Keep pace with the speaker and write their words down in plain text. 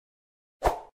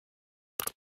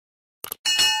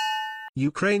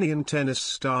Ukrainian tennis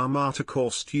star Marta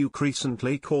Kostyuk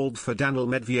recently called for Daniil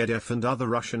Medvedev and other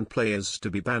Russian players to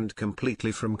be banned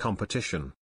completely from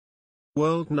competition.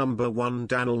 World number 1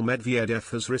 Daniil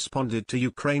Medvedev has responded to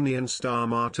Ukrainian star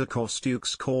Marta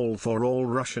Kostyuk's call for all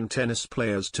Russian tennis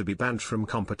players to be banned from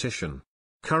competition.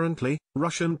 Currently,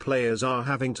 Russian players are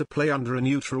having to play under a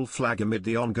neutral flag amid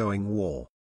the ongoing war.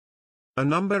 A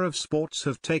number of sports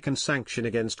have taken sanction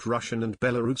against Russian and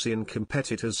Belarusian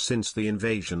competitors since the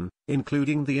invasion,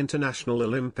 including the International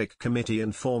Olympic Committee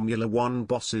and Formula One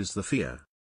bosses the FIA.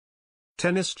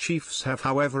 Tennis chiefs have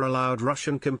however allowed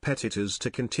Russian competitors to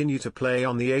continue to play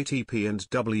on the ATP and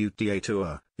WTA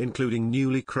Tour, including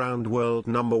newly crowned world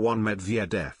number 1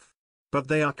 Medvedev. But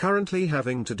they are currently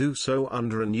having to do so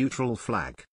under a neutral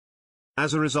flag.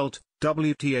 As a result,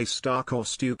 WTA star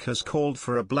Kostyuk has called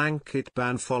for a blanket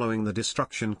ban following the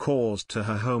destruction caused to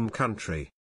her home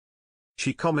country.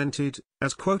 She commented,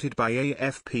 as quoted by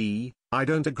AFP, "I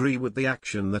don't agree with the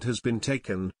action that has been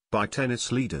taken by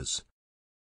tennis leaders.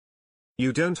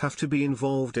 You don't have to be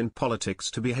involved in politics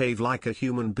to behave like a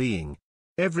human being.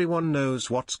 Everyone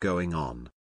knows what's going on.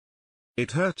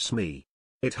 It hurts me.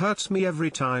 It hurts me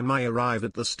every time I arrive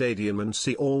at the stadium and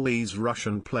see all these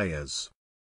Russian players."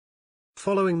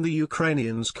 Following the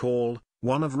Ukrainians' call,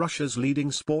 one of Russia's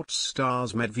leading sports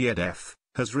stars Medvedev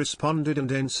has responded and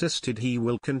insisted he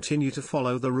will continue to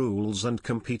follow the rules and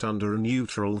compete under a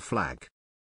neutral flag.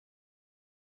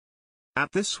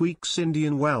 At this week's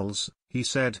Indian Wells, he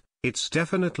said, "It's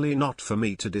definitely not for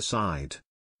me to decide.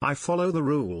 I follow the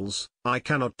rules, I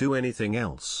cannot do anything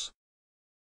else.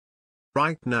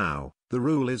 Right now, the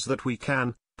rule is that we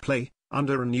can play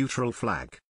under a neutral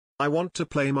flag. I want to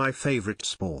play my favorite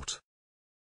sport.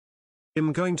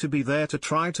 I'm going to be there to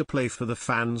try to play for the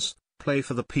fans, play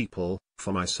for the people,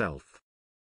 for myself.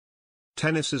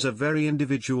 Tennis is a very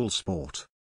individual sport.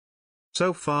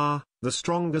 So far, the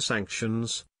stronger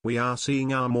sanctions we are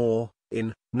seeing are more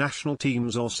in national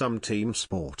teams or some team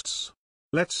sports.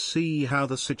 Let's see how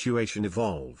the situation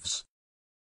evolves."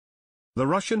 The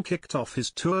Russian kicked off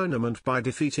his tournament by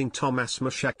defeating Tomas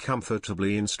Mushak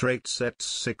comfortably in straight sets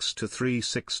 6-3,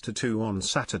 6-2 on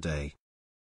Saturday.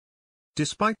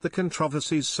 Despite the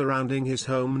controversies surrounding his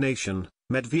home nation,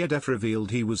 Medvedev revealed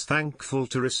he was thankful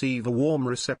to receive a warm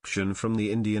reception from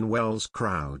the Indian Wells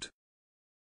crowd.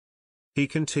 He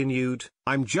continued,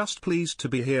 "I'm just pleased to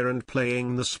be here and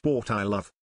playing the sport I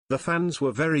love. The fans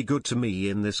were very good to me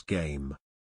in this game.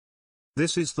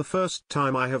 This is the first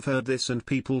time I have heard this and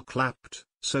people clapped,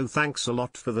 so thanks a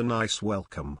lot for the nice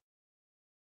welcome."